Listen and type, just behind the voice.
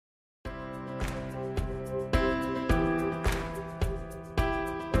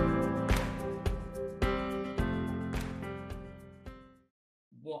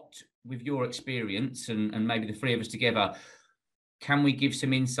with your experience and maybe the three of us together, can we give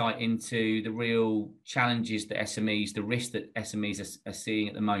some insight into the real challenges that SMEs, the risk that SMEs are seeing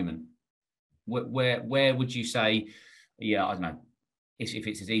at the moment? Where would you say, yeah, I don't know if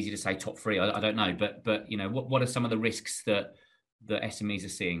it's as easy to say top three, I don't know, but you know, what are some of the risks that SMEs are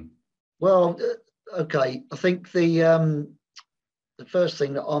seeing? Well, okay, I think the first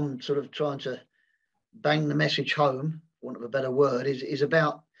thing that I'm sort of trying to bang the message home, for want of a better word, is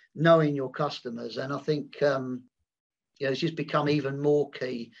about knowing your customers, and I think it's just become even more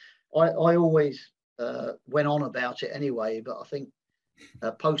key. I always went on about it anyway, but I think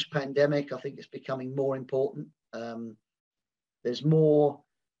post-pandemic, I think it's becoming more important. There's more,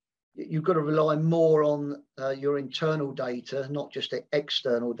 you've got to rely more on your internal data, not just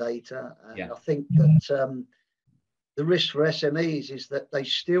external data. And I think that the risk for SMEs is that they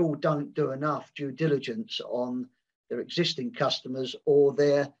still don't do enough due diligence on their existing customers or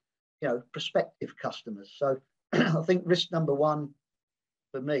their, prospective customers. So I think risk number one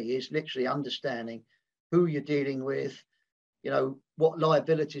for me is literally understanding who you're dealing with, what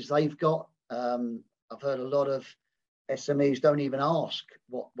liabilities they've got. I've heard a lot of SMEs don't even ask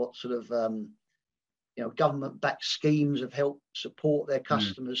what sort of government-backed schemes have helped support their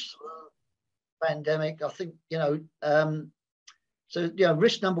customers through the pandemic. I think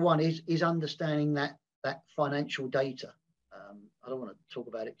risk number one is understanding that financial data. I don't want to talk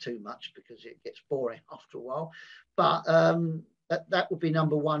about it too much because it gets boring after a while, but that would be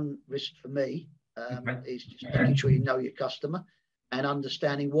number one risk for me. Is just making sure you know your customer and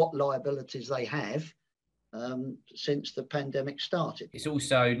understanding what liabilities they have since the pandemic started. It's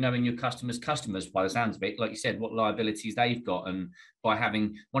also knowing your customers' customers, by the sounds of it, like you said, what liabilities they've got. And by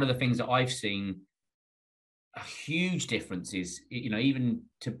having, one of the things that I've seen a huge difference is, even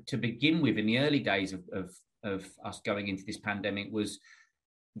to begin with in the early days of us going into this pandemic, was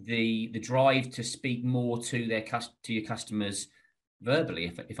the drive to speak more to your customers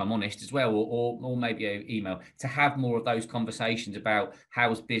verbally, if I'm honest, as well, or maybe an email, to have more of those conversations about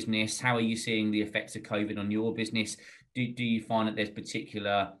how's business, how are you seeing the effects of COVID on your business? Do you find that there's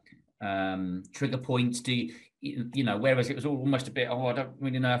particular trigger points? Whereas it was almost a bit, I don't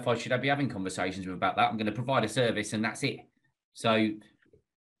really know if I should be having conversations with about that. I'm going to provide a service and that's it. So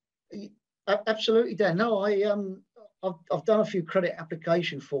absolutely, Dan. No, I've done a few credit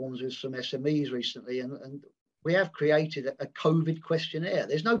application forms with some SMEs recently, and we have created a COVID questionnaire.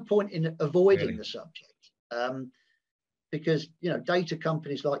 There's no point in avoiding the subject because, data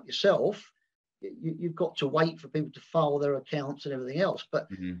companies like yourself, you've got to wait for people to file their accounts and everything else. But,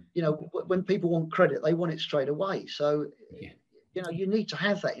 when people want credit, they want it straight away. So, you need to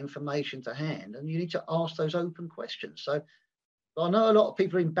have that information to hand and you need to ask those open questions. So I know a lot of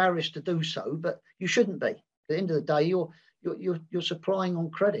people are embarrassed to do so, but you shouldn't be. At the end of the day, you're supplying on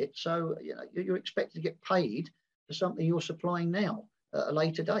credit, so you're expected to get paid for something you're supplying now at a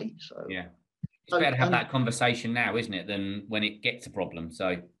later date. So it's better to have that conversation now, isn't it, than when it gets a problem?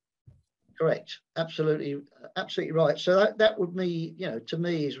 So correct, absolutely right. So that would be, to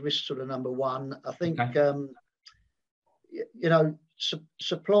me, is risk sort of number one. I think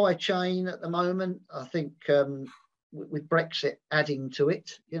supply chain at the moment. I think with Brexit adding to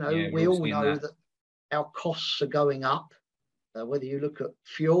it, we all know that our costs are going up. Whether you look at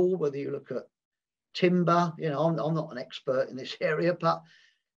fuel, whether you look at timber, I'm not an expert in this area, but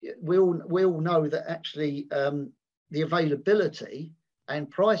we all know that actually the availability and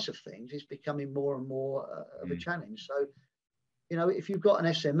price of things is becoming more and more of a challenge. So, if you've got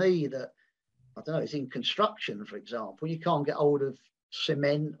an SME that, I don't know, is in construction, for example, you can't get hold of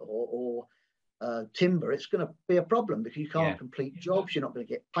cement or timber, it's going to be a problem because you can't complete jobs, you're not going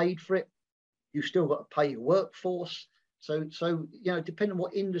to get paid for it, you've still got to pay your workforce. So depending on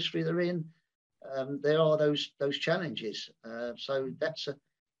what industry they're in, there are those challenges. So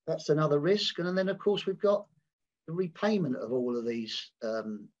that's another risk. And then of course we've got the repayment of all of these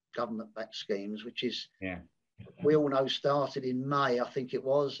government-backed schemes, which is we all know started in May, I think it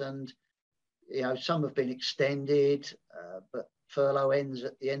was, and some have been extended, but furlough ends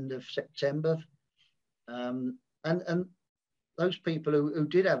at the end of September, and those people who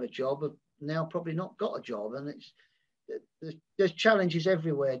did have a job have now probably not got a job, and there's challenges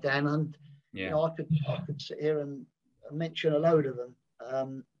everywhere, Dan, and I could sit here and mention a load of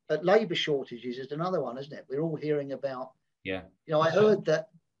them. But labour shortages is another one, isn't it? We're all hearing about. I heard that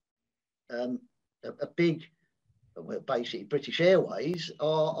a big, basically British Airways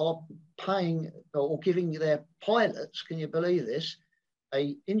are paying or giving their pilots, can you believe this,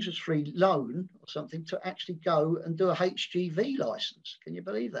 a interest-free loan or something to actually go and do a HGV license. Can you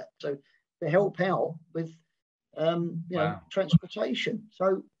believe that? So to help out with transportation.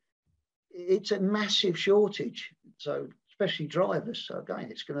 So it's a massive shortage. So especially drivers. So again,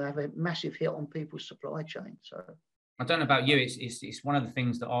 it's going to have a massive hit on people's supply chain. So I don't know about you. It's one of the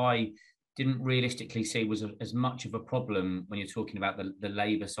things that I didn't realistically see was as much of a problem when you're talking about the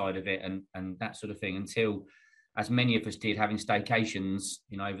labour side of it and that sort of thing, until, as many of us did, having staycations,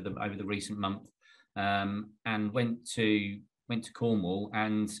 over the recent month, and went to Cornwall,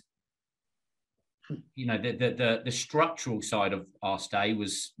 and the structural side of our stay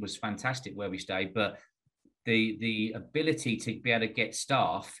was fantastic where we stayed, but the ability to be able to get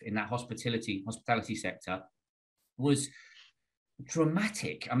staff in that hospitality sector was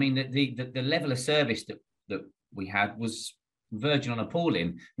dramatic. I mean, the level of service that we had was verging on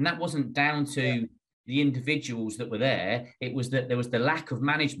appalling, and that wasn't down to the individuals that were there. It was that there was the lack of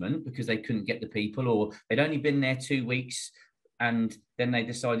management because they couldn't get the people, or they'd only been there 2 weeks and then they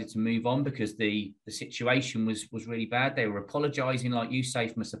decided to move on because the situation was really bad. They were apologising, like you say,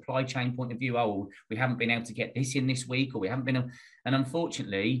 from a supply chain point of view. Oh, we haven't been able to get this in this week, or we haven't been. And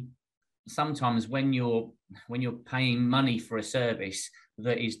unfortunately, sometimes when you're paying money for a service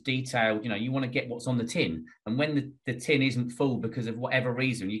that is detailed, you want to get what's on the tin. And when the tin isn't full because of whatever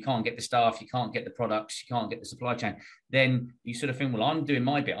reason, you can't get the staff, you can't get the products, you can't get the supply chain, then you sort of think, well, I'm doing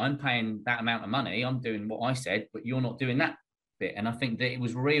my bit. I'm paying that amount of money. I'm doing what I said, but you're not doing that bit. And I think that it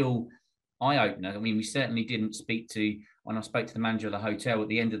was real eye-opener. I mean, we certainly didn't when I spoke to the manager of the hotel at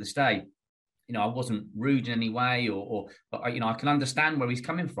the end of the stay, I wasn't rude in any way, but I can understand where he's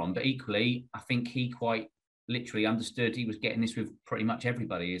coming from. But equally, I think he quite literally understood he was getting this with pretty much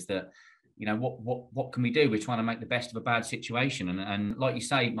everybody, is that, what can we do? We're trying to make the best of a bad situation. And like you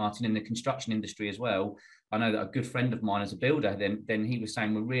say, Martin, in the construction industry as well, I know that a good friend of mine as a builder, then he was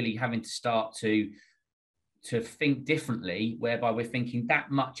saying we're really having to start to think differently, whereby we're thinking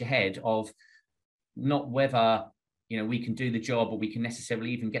that much ahead of not whether we can do the job or we can necessarily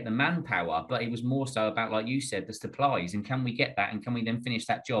even get the manpower, but it was more so about, like you said, the supplies, and can we get that, and can we then finish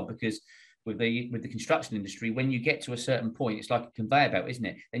that job? Because with the construction industry, when you get to a certain point, it's like a conveyor belt, isn't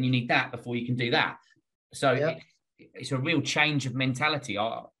it? Then you need that before you can do that. So it's a real change of mentality.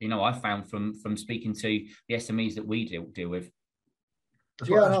 I found from speaking to the SMEs that we deal with.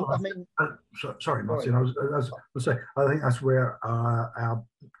 Sorry, Martin. I was say, I think that's where our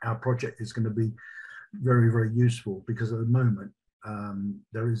project is going to be very, very useful, because at the moment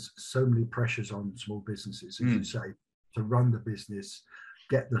there is so many pressures on small businesses, as you say, to run the business,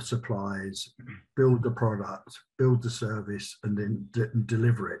 get the supplies, build the product, build the service, and then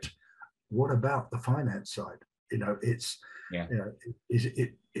deliver it. What about the finance side? It's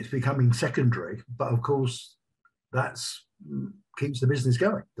becoming secondary, but of course that's keeps the business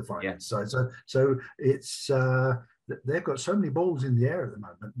going, the finance side. So it's they've got so many balls in the air at the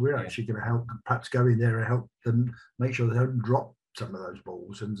moment. We're actually going to help, perhaps go in there and help them make sure they don't drop some of those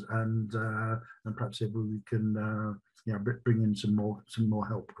balls, and perhaps if we can bring in some more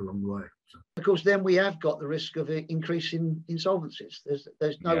help along the way. So. Of course, then we have got the risk of increasing insolvencies.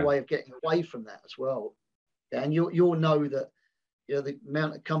 There's no way of getting away from that as well. And you'll know that the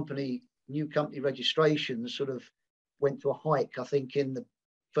amount of new company registrations sort of went to a hike, I think, in the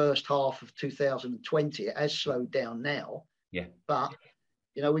first half of 2020. It has slowed down now. Yeah. But,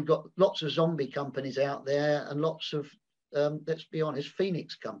 we've got lots of zombie companies out there, and lots of, let's be honest,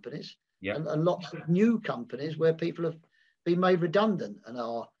 Phoenix companies, and lots of new companies where people have been made redundant and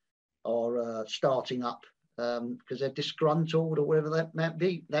are starting up because they're disgruntled or whatever that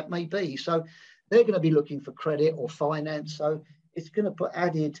may be. So they're going to be looking for credit or finance. So it's going to put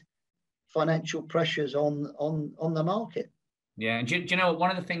added financial pressures on the market. Yeah, and do you know what?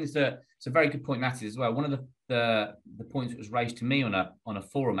 One of the things that it's a very good point, Matty, as well. One of the points that was raised to me on a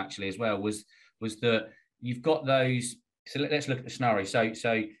forum actually as well was that you've got those. So let's look at the scenario.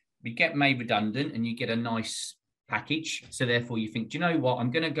 So we get made redundant, and you get a nice package. So therefore, you think, do you know what?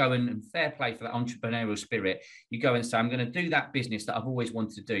 I'm going to go and fair play for that entrepreneurial spirit. You go and say, I'm going to do that business that I've always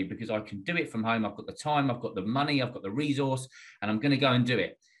wanted to do because I can do it from home. I've got the time, I've got the money, I've got the resource, and I'm going to go and do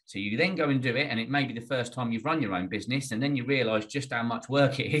it. So you then go and do it, and it may be the first time you've run your own business, and then you realise just how much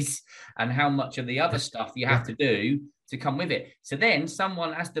work it is and how much of the other stuff you have to do to come with it. So then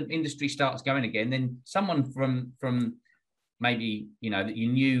someone, as the industry starts going again, then someone from maybe, that you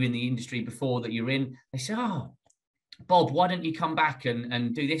knew in the industry before that you're in, they say, oh, Bob, why don't you come back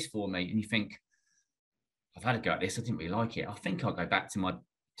and do this for me? And you think, I've had a go at this. I didn't really like it. I think I'll go back to my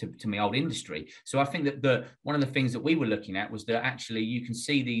old industry. So I think that one of the things that we were looking at was that actually you can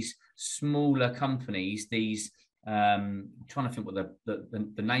see these smaller companies, these I'm trying to think what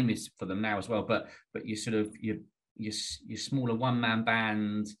the name is for them now as well, but you sort of your smaller one-man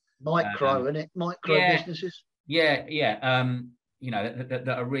band, micro businesses. That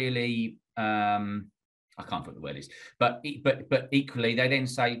are really I can't put the word is, but equally they then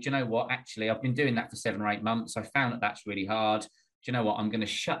say, do you know what? Actually, I've been doing that for 7 or 8 months. I found that that's really hard. Do you know what? I'm going to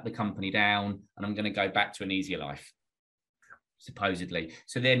shut the company down and I'm going to go back to an easier life, supposedly.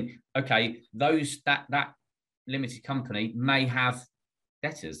 So then, okay, that limited company may have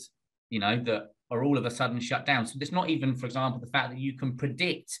debtors, that are all of a sudden shut down. So there's not even, for example, the fact that you can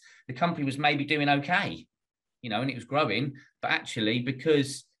predict the company was maybe doing okay, and it was growing, but actually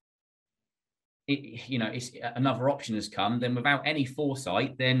because it's another option has come, then without any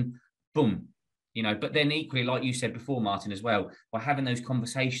foresight, then boom, but then equally, like you said before, Martin, as well, by having those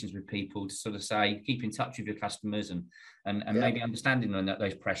conversations with people to sort of say, keep in touch with your customers and maybe understanding them, that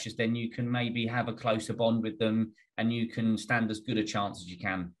those pressures, then you can maybe have a closer bond with them and you can stand as good a chance as you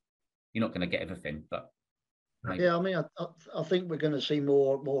can. You're not going to get everything, but maybe. Yeah, I mean, I think we're going to see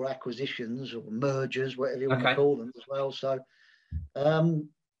more acquisitions or mergers, whatever you want to call them, as well. So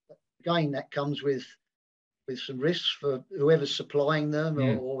again, that comes with some risks for whoever's supplying them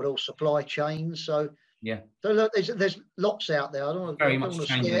or supply chains. So look, there's lots out there. I don't want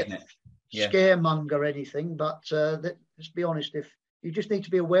to scaremonger anything, but let's be honest. If you just need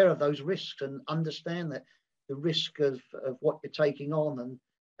to be aware of those risks and understand that the risk of what you're taking on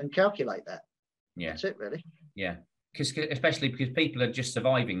and calculate that. Yeah, that's it, really. Yeah, especially because people are just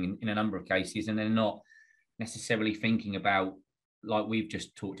surviving in a number of cases, and they're not necessarily thinking about, like we've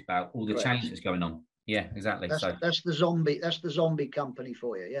just talked about, all the change that's going on. Yeah, exactly. That's the zombie company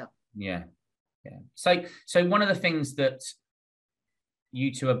for you. Yeah. So one of the things that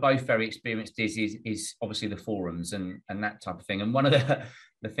you two are both very experienced is obviously the forums and that type of thing. And one of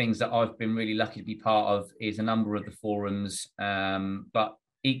the things that I've been really lucky to be part of is a number of the forums. But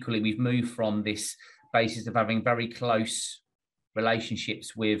equally, we've moved from this basis of having very close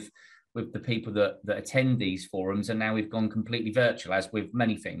relationships with the people that attend these forums, and now we've gone completely virtual, as with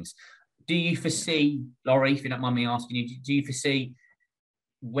many things. Do you foresee, Laurie, if you don't mind me asking you, do you foresee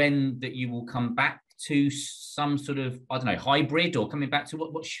when that you will come back to some sort of, I don't know, hybrid, or coming back to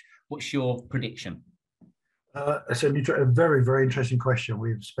what's your prediction? It's a very, very interesting question.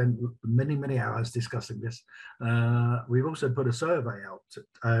 We've spent many, many hours discussing this. We've also put a survey out,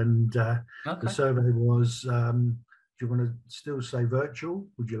 and the survey was, do you want to still say virtual?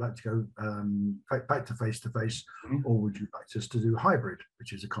 Would you like to go back to face-to-face, or would you like us to do hybrid,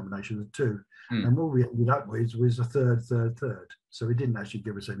 which is a combination of the two? And what we ended up with was a third. So it didn't actually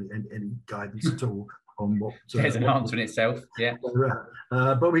give us any guidance at all on what. There's an answer in itself, yeah.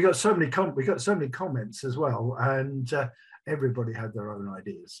 But we got so many comments as well, and everybody had their own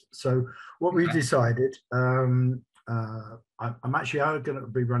ideas. So what we decided. I'm actually going to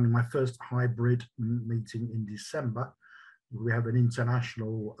be running my first hybrid meeting in December. We have an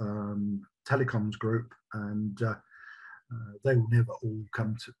international telecoms group, and they will never all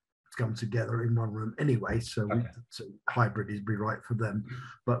come together in one room anyway. So hybrid is be right for them.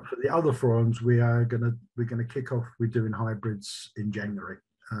 But for the other forums, we're gonna kick off. We're doing hybrids in January.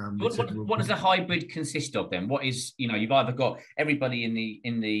 What does a hybrid consist of then? What is, you've either got everybody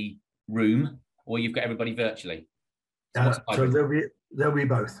in the room, or you've got everybody virtually. So there'll be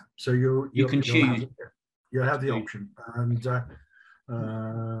both. So you can choose. You'll have the option, and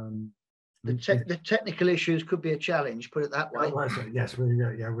the technical issues could be a challenge. Put it that way. Yes, we're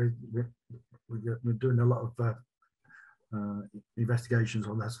doing a lot of investigations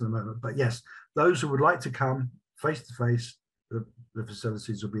on that at the moment. But yes, those who would like to come face to face, the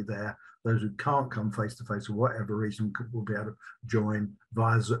facilities will be there. Those who can't come face to face for whatever reason will be able to join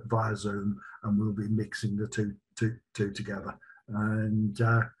via Zoom, and we'll be mixing the two together and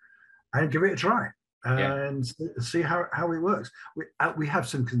give it a try and see how it works. We have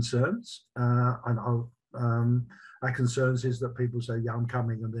some concerns, and our concerns is that people say, "Yeah, I'm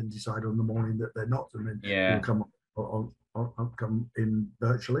coming," and then decide on the morning that they're not, and then will come in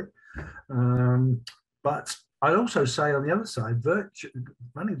virtually. But I'd also say on the other side,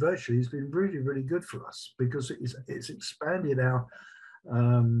 running virtually has been really, really good for us, because it's expanded our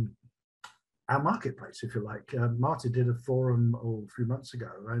marketplace, if you like. Martin did a forum a few months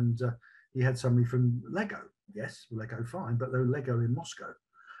ago, and he had somebody from Lego. Yes, Lego, fine, but they were Lego in Moscow.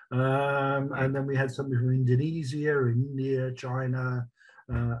 And then we had somebody from Indonesia, India, China,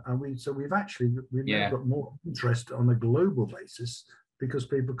 and we've now got more interest on a global basis, because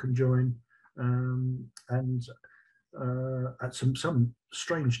people can join and at some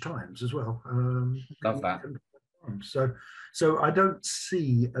strange times as well. Love that. So I don't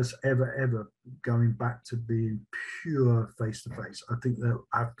see us ever going back to being pure face-to-face. I think there'll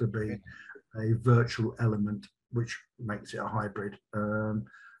have to be a virtual element, which makes it a hybrid.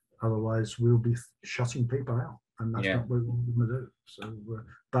 Otherwise, we'll be shutting people out. and that's what we're going to do. So,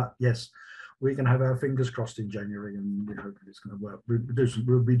 but yes, we can have our fingers crossed in January, and we hope it's going to work.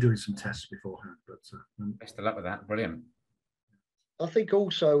 We'll be doing some tests beforehand. But best of luck with that. Brilliant. I think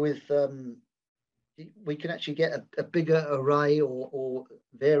also with we can actually get a bigger array or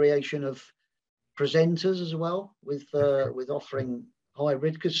variation of presenters as well with offering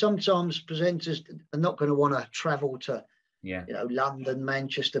hybrid, because sometimes presenters are not going to want to travel to London,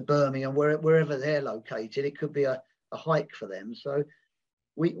 Manchester, Birmingham, wherever they're located. It could be a hike for them. So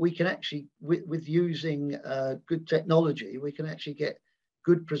we can actually, with using good technology, we can actually get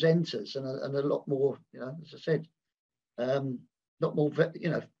good presenters and a lot more, as I said, lot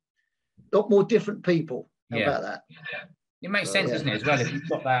more different people. How about that? It makes sense, doesn't it, as well? If you've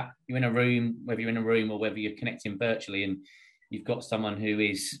got that, you're in a room, whether you're in a room or whether you're connecting virtually, and you've got someone who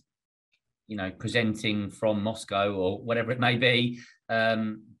is, presenting from Moscow or whatever it may be,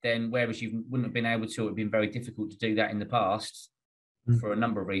 then whereas you wouldn't have been able to, it would have been very difficult to do that in the past for a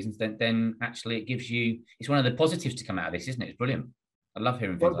number of reasons, then actually it gives you, it's one of the positives to come out of this, isn't it? It's brilliant. I love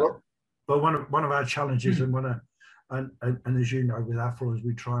hearing things like that. But one of our challenges, and as you know, with our forums,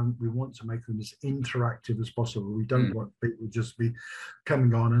 we want to make them as interactive as possible. We don't want people just be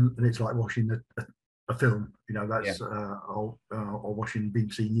coming on and it's like watching a film, that's or watching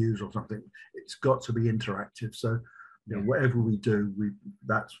BBC News or something. It's got to be interactive. So, whatever we do, we've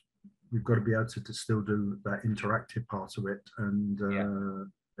got to be able to still do that interactive part of it. And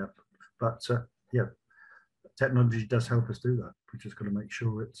technology does help us do that. We just got to make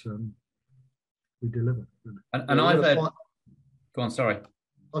sure it's we deliver. And I've heard. Go on, sorry.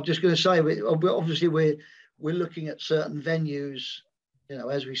 I'm just going to say, obviously we're looking at certain venues,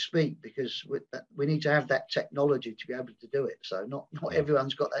 as we speak, because we need to have that technology to be able to do it. So not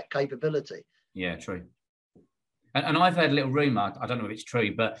everyone's got that capability. Yeah, true. And I've heard a little rumor. I don't know if it's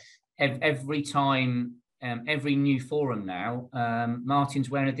true, but every time, every new forum now, Martin's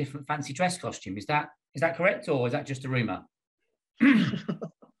wearing a different fancy dress costume. Is that correct, or is that just a rumor?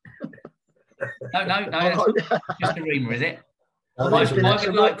 No, just a rumour, is it? I would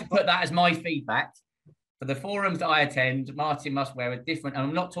like to put that as my feedback. For the forums that I attend, Martin must wear a different, and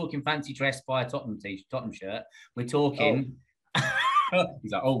I'm not talking fancy dress by a Tottenham shirt. We're talking,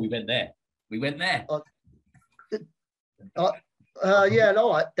 he's like, we went there. All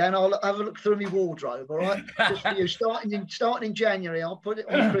right, Dan, I'll have a look through my wardrobe, all right? Just for you, starting in January, I'll put it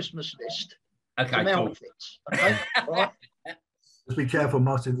on the Christmas list. Okay, some outfits. Okay, all right? Just be careful,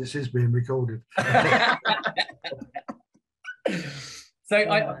 Martin. This is being recorded. So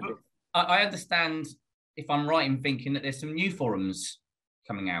I understand, if I'm right in thinking, that there's some new forums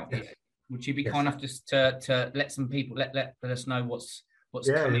coming out. Yes. Would you be kind enough just to let some people let us know what's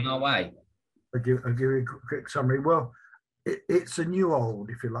coming our way? I'll give you a quick summary. Well, it's a new old,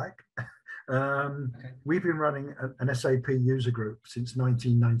 if you like. We've been running an SAP user group since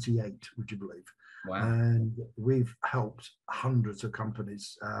 1998, would you believe? Wow. And we've helped hundreds of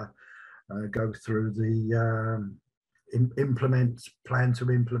companies go through the plan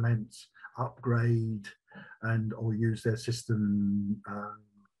to implement, upgrade, or use their system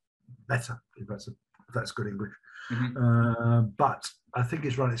better, if that's good English. Mm-hmm. But I think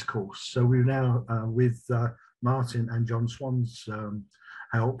it's run its course. So we've now, with Martin and John Swan's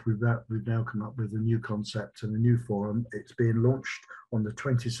help, we've now come up with a new concept and a new forum. It's being launched on the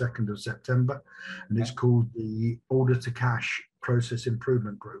 22nd of September, and it's called the Order to Cash Process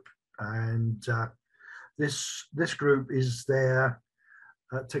Improvement Group. And this group is there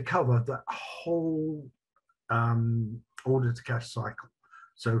to cover the whole order to cash cycle.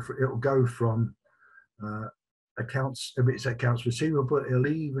 So it'll go from accounts receivable, it'll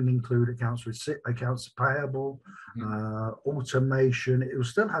even include accounts payable, automation. It will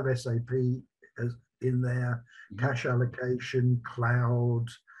still have SAP in there, cash allocation, cloud,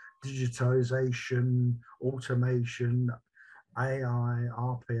 digitization, automation, AI,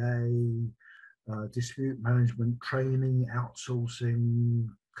 RPA, dispute management, training, outsourcing,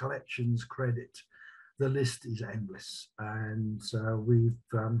 collections, credit. The list is endless. And we've,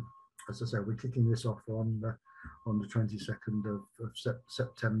 as I said, we're kicking this off on the 22nd of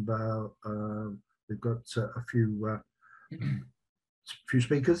September. We've got a few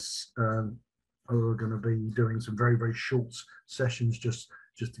speakers who are going to be doing some very, very short sessions just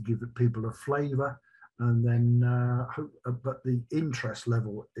to give people a flavour. And then, but the interest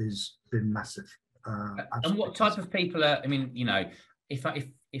level has been massive. And what type of people are? I mean,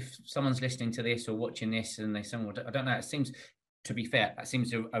 if someone's listening to this or watching this and they say, well, I don't know, it seems, to be fair, that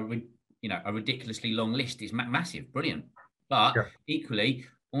seems a ridiculously long list. Is massive, brilliant, but equally,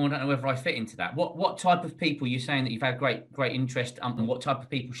 I don't know whether I fit into that. What type of people, you're saying that you've had great interest, and what type of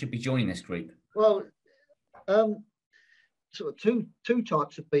people should be joining this group? Well, Sort of two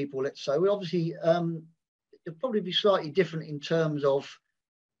types of people, let's say. We obviously it'll probably be slightly different in terms of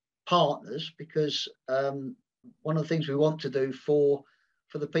partners, because one of the things we want to do for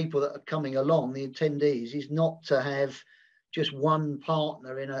the people that are coming along, the attendees, is not to have just one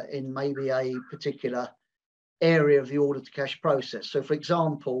partner in maybe a particular area of the order to cash process. So, for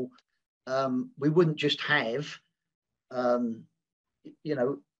example, we wouldn't just have, let's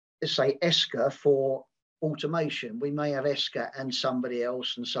say ESCA for automation. We may have ESCA and somebody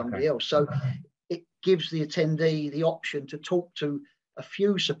else and somebody else. So it gives the attendee the option to talk to a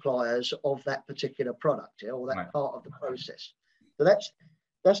few suppliers of that particular product, or that part of the process. So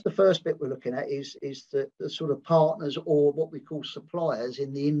that's the first bit we're looking at, is the sort of partners, or what we call suppliers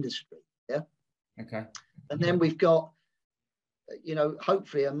in the industry. Yeah. Okay. And then we've got,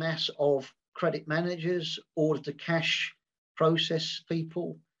 hopefully a mass of credit managers, order to cash process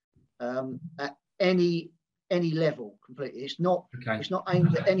people, at any level completely. It's not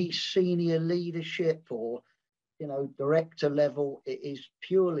aimed at any senior leadership or director level. It is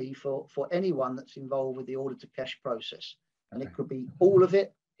purely for anyone that's involved with the order to cash process. And it could be all of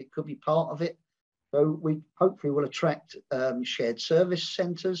it, it could be part of it. So we hopefully will attract shared service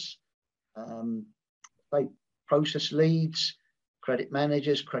centres, process leads, credit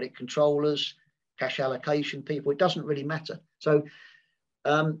managers, credit controllers, cash allocation people. It doesn't really matter. So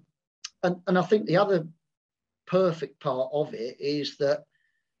and I think the other perfect part of it is that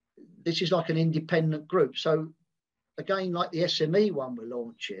this is like an independent group. So again, like the SME one we're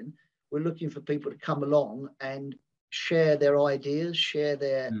launching, we're looking for people to come along and share their ideas, share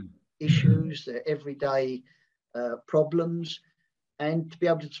their issues, their everyday problems, and to be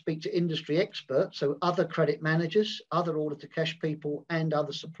able to speak to industry experts, so other credit managers, other order to cash people, and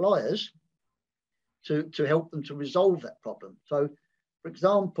other suppliers to help them to resolve that problem. So, for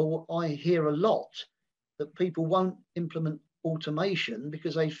example, I hear a lot that people won't implement automation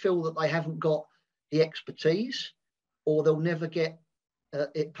because they feel that they haven't got the expertise, or they'll never get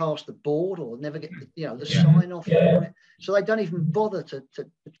it past the board, or never get the sign off for it. So they don't even bother to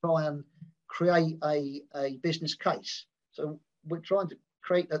try and create a business case. So we're trying to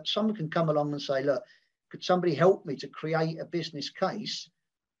create that someone can come along and say, look, could somebody help me to create a business case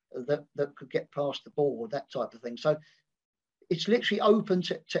that could get past the board, that type of thing. So it's literally open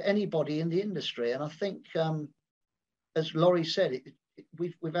to anybody in the industry. And I think, as Laurie said,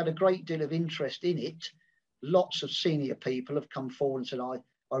 we've had a great deal of interest in it. Lots of senior people have come forward and said,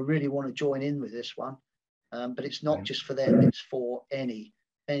 I really want to join in with this one. But it's not just for them, it's for any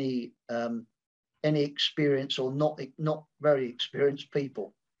experienced or not very experienced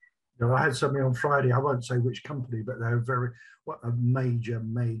people. I had somebody on Friday, I won't say which company, but they're a major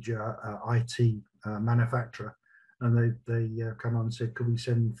IT manufacturer. And they come on and said, could we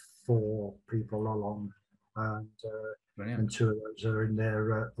send 4 people along? And 2 of those are in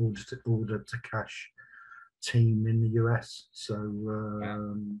their order to cash team in the US. So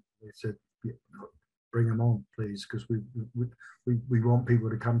they said, bring them on, please, because we want people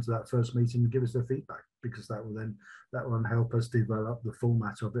to come to that first meeting and give us their feedback, because that will help us develop the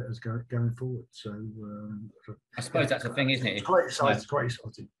format of it as going forward. So I suppose that's the thing, isn't it? It's quite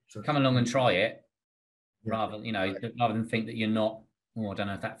exciting. So, come along and try it, rather than think that you're not. Oh, I don't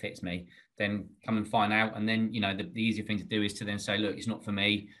know if that fits me. Then come and find out, and then the easier thing to do is to then say, look, it's not for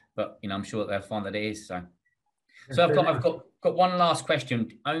me, but I'm sure that they'll find that it is. So I've got one last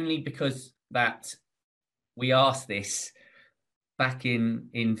question, only because that we asked this back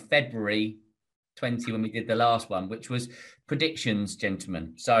in February 20 when we did the last one, which was predictions,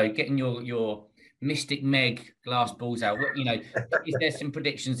 gentlemen. So getting your Mystic Meg glass balls out. Is there some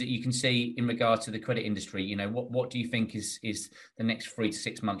predictions that you can see in regards to the credit industry? What do you think is the next 3 to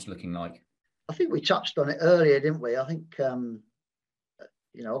 6 months looking like? I think we touched on it earlier, didn't we? I think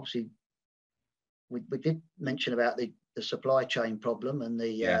obviously we did mention about the supply chain problem and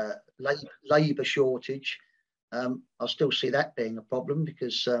the labour shortage. I still see that being a problem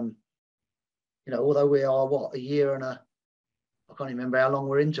because although we are a year and I can't remember how long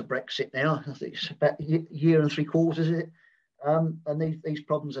we're into Brexit now. I think it's about a year and 3/4, is it? And these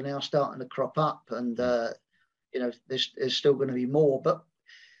problems are now starting to crop up, and there's still going to be more. But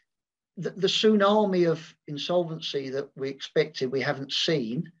the tsunami of insolvency that we expected, we haven't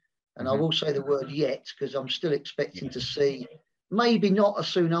seen. And I will say the word yet, because I'm still expecting to see, maybe not a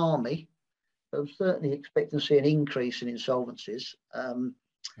tsunami, but I'm certainly expecting to see an increase in insolvencies.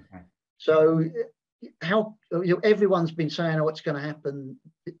 So how everyone's been saying, oh, it's going to happen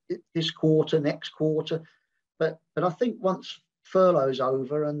this quarter, next quarter, but I think once furlough's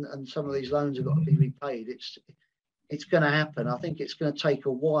over and some of these loans have got to be repaid, it's going to happen. I think it's going to take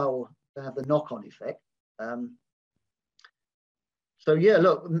a while to have the knock-on effect. So yeah,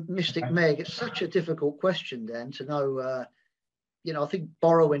 look, Mystic Meg, it's such a difficult question then to know. I think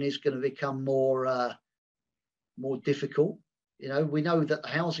borrowing is going to become more difficult. We know that the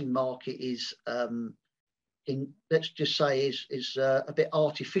housing market is let's just say is a bit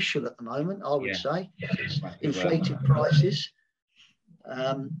artificial at the moment. I would say it's inflated prices.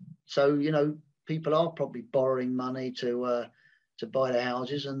 So people are probably borrowing money to buy the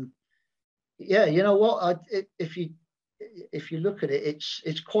houses, and you know what? If you look at it,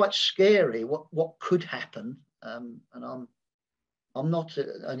 it's quite scary what could happen. And I'm not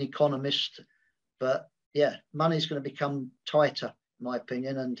an economist, but money's going to become tighter, in my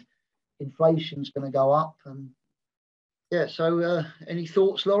opinion, and inflation's going to go up. And so any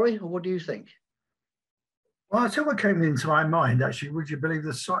thoughts, Laurie, or what do you think? Well, I'll tell you what came into my mind, actually. Would you believe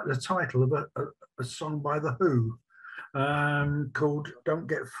the title of a song by The Who called Don't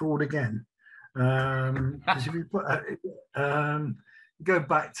Get Fooled Again? If you put, go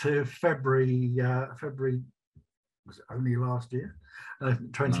back to February, was it only last year,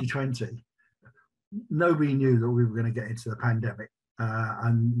 2020, nobody knew that we were going to get into the pandemic,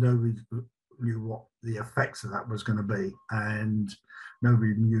 and nobody knew what the effects of that was going to be, and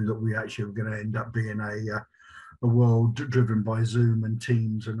nobody knew that we actually were going to end up being a world driven by Zoom and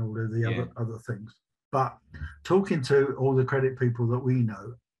Teams and all of the other things. But talking to all the credit people that we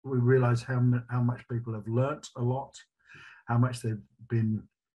know, we realize how much people have learnt a lot, how much they've been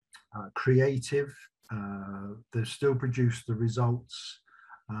creative. They've still produced the results.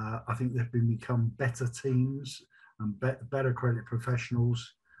 I think they've become better teams and better credit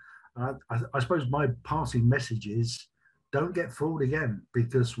professionals. I suppose my parting message is don't get fooled again,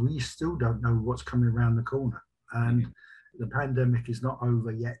 because we still don't know what's coming around the corner. And the pandemic is not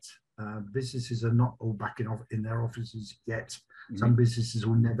over yet. Businesses are not all back in their offices yet. Some businesses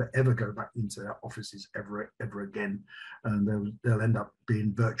will never ever go back into their offices ever again, and they'll end up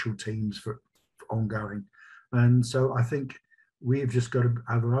being virtual teams for ongoing. And so I think we've just got to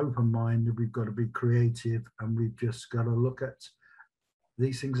have an open mind. We've got to be creative, and we've just got to look at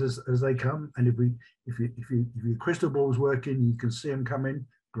these things as they come. And if your crystal ball's working, you can see them coming.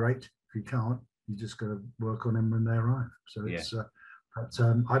 Great. If you can't, you just got to work on them when they arrive. So it's. But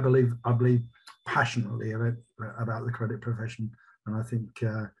I believe passionately about the credit profession, and I think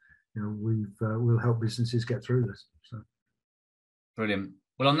we'll help businesses get through this. So brilliant.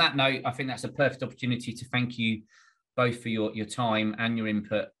 Well, on that note, I think that's a perfect opportunity to thank you both for your time and your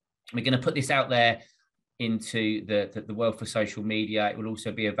input. We're going to put this out there into the world for social media. It will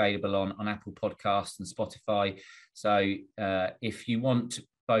also be available on Apple Podcasts and Spotify. So if you want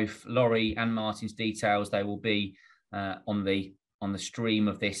both Laurie and Martin's details, they will be on the stream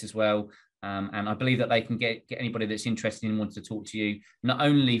of this as well. And I believe that they can get anybody that's interested and wants to talk to you, not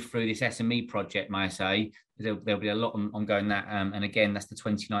only through this SME project, may I say, there'll be a lot ongoing that. And again, that's the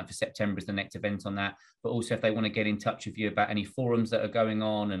 29th of September is the next event on that. But also if they want to get in touch with you about any forums that are going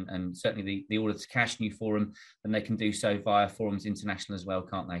on, and certainly the Order to Cash new forum, then they can do so via Forums International as well,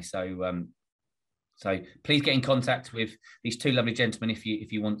 can't they? So please get in contact with these two lovely gentlemen if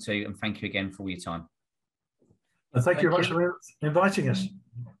you want to. And thank you again for all your time. Thank you very much for inviting us.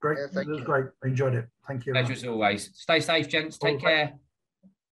 Great. It was great. I enjoyed it. Thank you. Pleasure as always. Stay safe, gents. Take care.